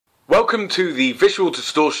Welcome to the Visual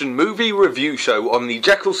Distortion movie review show on the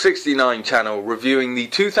Jeccles 69 channel, reviewing the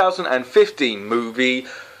 2015 movie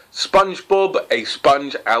SpongeBob, a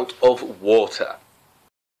Sponge Out of Water.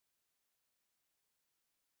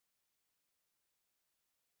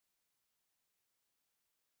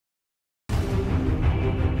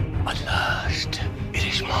 At last, it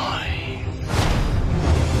is mine.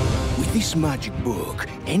 With this magic book,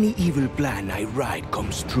 any evil plan I write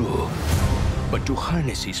comes true. But to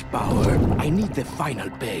harness his power, I need the final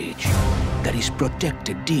page that is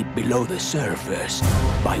protected deep below the surface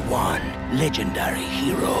by one legendary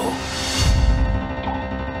hero.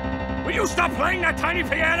 Will you stop playing that tiny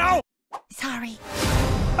piano? Sorry.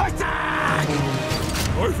 Attack!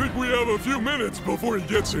 I think we have a few minutes before he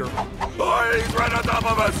gets here. Oh, he's right on top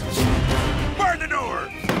of us! Burn the door!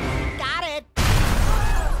 Got it.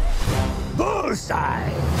 Bullseye!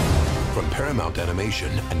 From Paramount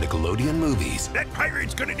Animation and Nickelodeon Movies. That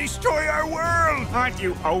pirate's gonna destroy our world! Aren't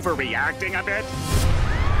you overreacting a bit?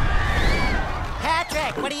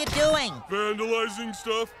 Patrick, what are you doing? Vandalizing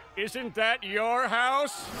stuff? Isn't that your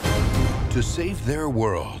house? To save their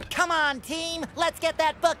world, Come on, team. Let's get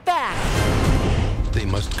that book back. they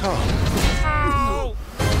must come Oh!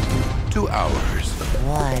 to ours.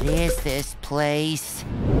 What is this place?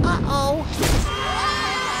 Uh-oh.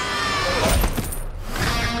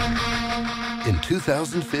 In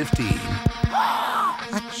 2015,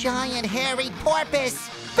 A giant hairy porpoise.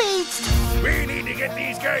 Beast! We need to get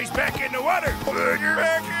these guys back in the water!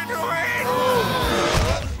 Back into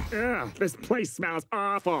it! Ugh, this place smells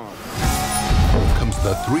awful. comes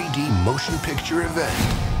the 3D motion picture event.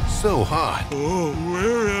 So hot, Oh,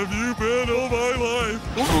 where have you been all my life?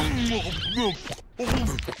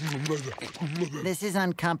 This is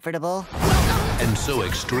uncomfortable. and so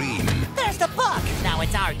extreme, There's the book! Now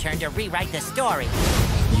it's our turn to rewrite the story.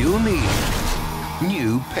 you'll need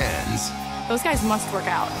new pens. Those guys must work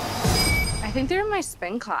out. I think they're in my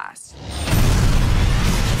spin class.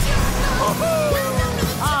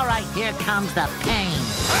 All right, here comes the pain.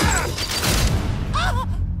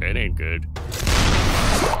 It ain't good.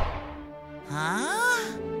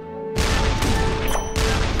 Huh?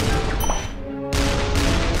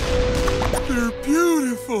 They're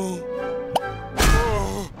beautiful!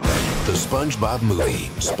 The SpongeBob movie,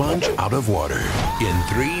 Sponge Out of Water, in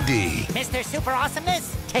 3D. Mr. Super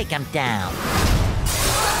Awesomeness, take him down.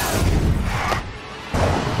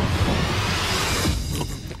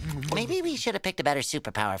 Maybe we should have picked a better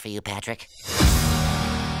superpower for you, Patrick.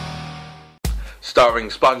 Starring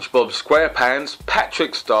SpongeBob SquarePants,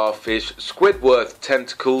 Patrick Starfish, Squidward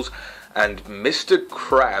Tentacles, and Mr.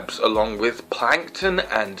 Krabs, along with Plankton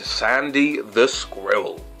and Sandy the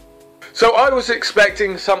Squirrel. So I was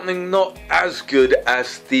expecting something not as good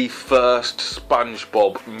as the first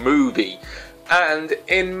SpongeBob movie, and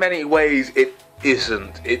in many ways it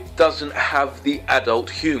isn't. It doesn't have the adult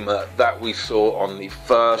humour that we saw on the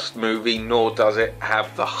first movie, nor does it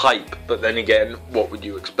have the hype. But then again, what would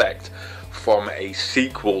you expect from a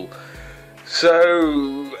sequel?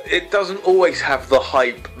 So it doesn't always have the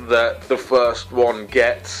hype that the first one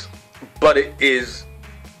gets, but it is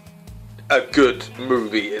a good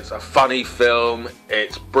movie. It's a funny film,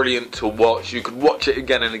 it's brilliant to watch. You could watch it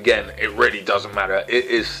again and again, it really doesn't matter. It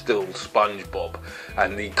is still SpongeBob,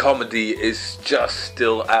 and the comedy is just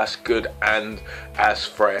still as good and as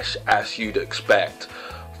fresh as you'd expect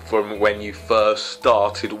from when you first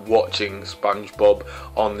started watching SpongeBob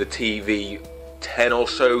on the TV 10 or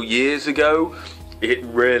so years ago. It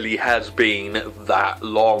really has been that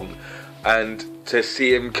long, and to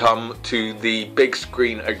see him come to the big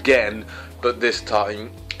screen again, but this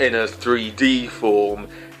time in a 3D form,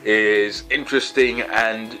 is interesting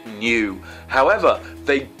and new. However,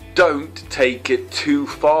 they don't take it too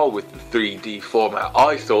far with the 3D format.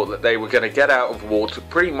 I thought that they were going to get out of water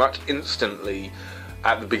pretty much instantly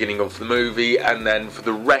at the beginning of the movie, and then for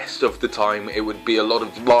the rest of the time it would be a lot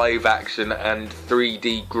of live action and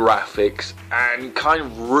 3D graphics, and kind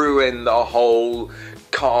of ruin the whole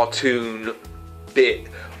cartoon bit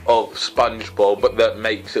of SpongeBob, but that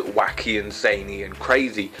makes it wacky and zany and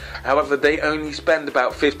crazy. However, they only spend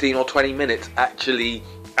about 15 or 20 minutes actually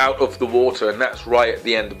out of the water, and that's right at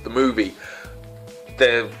the end of the movie.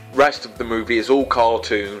 The rest of the movie is all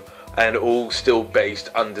cartoon and all still based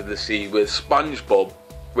under the sea with SpongeBob,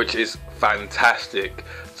 which is fantastic.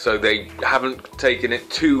 So they haven't taken it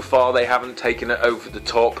too far, they haven't taken it over the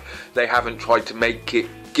top, they haven't tried to make it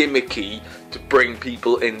gimmicky to bring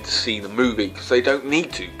people in to see the movie, because they don't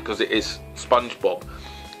need to, because it is SpongeBob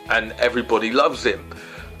and everybody loves him,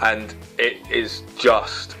 and it is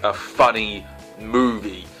just a funny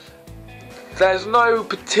movie There's no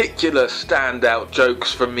particular standout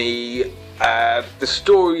jokes for me. The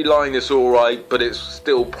storyline is alright, but it's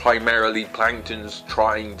still primarily Plankton's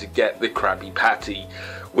trying to get the Krabby Patty,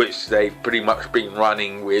 which they've pretty much been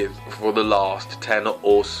running with for the last 10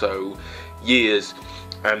 or so years.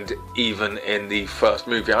 And even in the first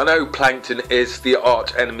movie, I know Plankton is the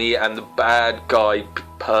arch enemy and the bad guy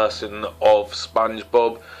person of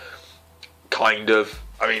SpongeBob, kind of.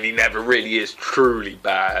 I mean, he never really is truly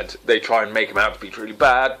bad. They try and make him out to be truly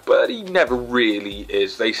bad, but he never really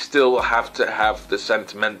is. They still have to have the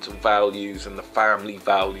sentimental values and the family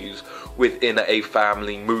values within a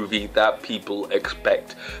family movie that people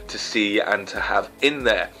expect to see and to have in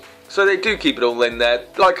there. So they do keep it all in there.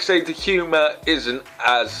 Like I say, the humour isn't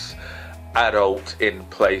as adult in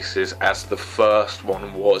places as the first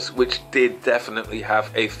one was, which did definitely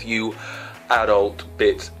have a few adult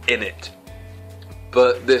bits in it.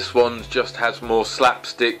 But this one just has more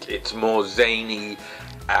slapstick, it's more zany,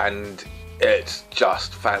 and it's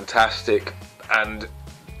just fantastic. And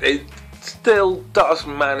it still does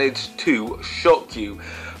manage to shock you.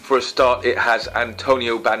 For a start, it has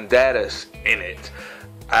Antonio Banderas in it.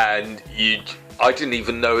 And I didn't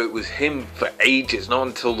even know it was him for ages, not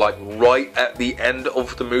until like right at the end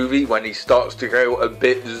of the movie when he starts to go a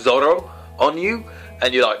bit Zorro on you,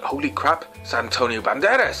 and you're like, holy crap, it's Antonio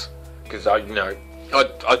Banderas. Because I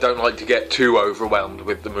don't like to get too overwhelmed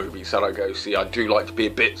with the movies that I go see. I do like to be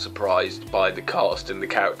a bit surprised by the cast and the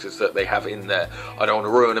characters that they have in there. I don't want to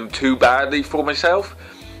ruin them too badly for myself.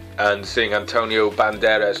 And seeing Antonio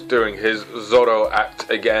Banderas doing his Zorro act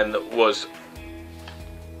again was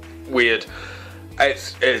weird.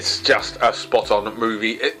 It's just a spot-on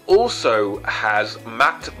movie. It also has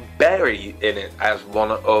Matt Berry in it as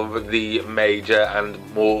one of the major and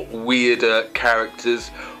more weirder characters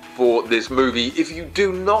for this movie. If you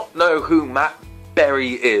do not know who Matt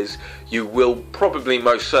Berry is, you will probably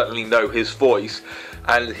most certainly know his voice,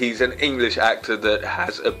 and he's an English actor that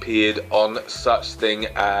has appeared on such thing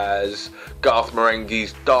as Garth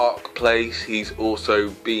Marenghi's Dark Place. He's also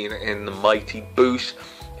been in The Mighty Boosh.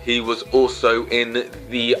 He was also in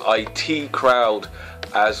The IT Crowd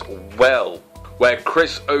as well, where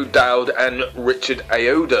Chris O'Dowd and Richard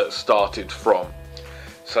Ayoade started from.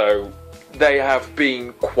 So they have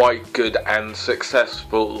been quite good and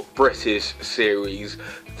successful British series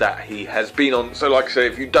that he has been on. So like I say,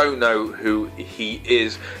 if you don't know who he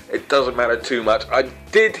is, it doesn't matter too much. I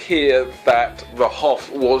did hear that the Hoff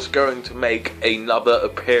was going to make another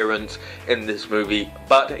appearance in this movie,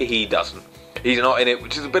 but he doesn't. He's not in it,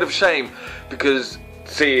 which is a bit of a shame, because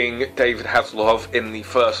seeing David Hasselhoff in the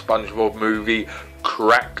first SpongeBob movie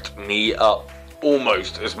cracked me up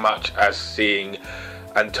almost as much as seeing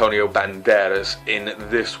Antonio Banderas in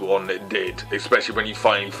this one did, especially when you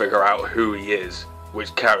finally figure out who he is,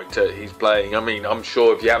 which character he's playing. I mean, I'm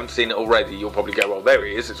sure if you haven't seen it already, you'll probably go, well, there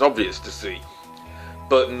he is, it's obvious to see.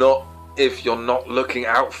 But not if you're not looking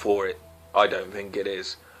out for it. I don't think it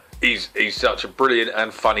is. He's such a brilliant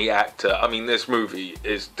and funny actor. I mean, this movie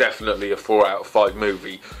is definitely a 4 out of 5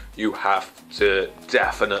 movie. You have to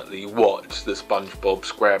definitely watch the SpongeBob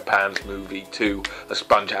SquarePants movie too, A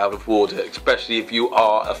Sponge Out of Water, especially if you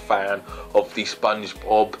are a fan of the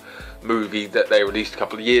SpongeBob movie that they released a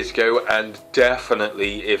couple of years ago, and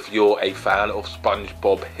definitely if you're a fan of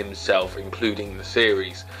SpongeBob himself, including the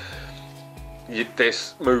series.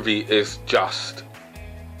 This movie is just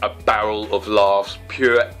a barrel of laughs,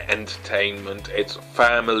 pure entertainment. It's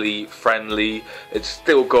family friendly, it's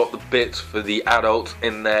still got the bits for the adults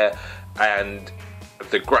in there, and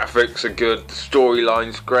the graphics are good, the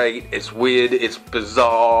storyline's great, it's weird, it's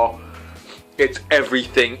bizarre, it's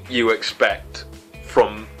everything you expect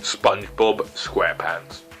from SpongeBob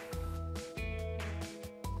SquarePants.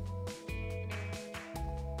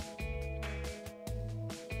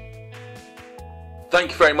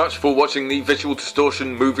 Thank you very much for watching the Visual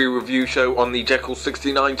Distortion movie review show on the Jeccles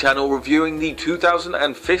 69 channel, reviewing the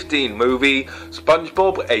 2015 movie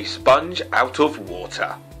SpongeBob, A Sponge Out of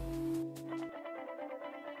Water.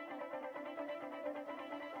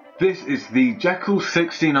 This is the Jeccles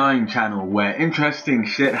 69 channel, where interesting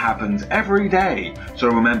shit happens every day. So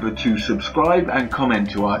remember to subscribe and comment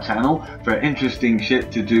to our channel for interesting shit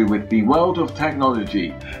to do with the world of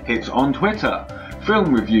technology. Hits on Twitter,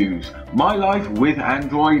 film reviews, my life with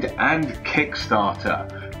Android, and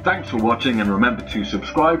Kickstarter. Thanks for watching, and remember to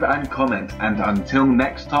subscribe and comment, and until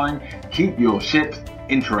next time, keep your shit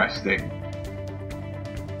interesting.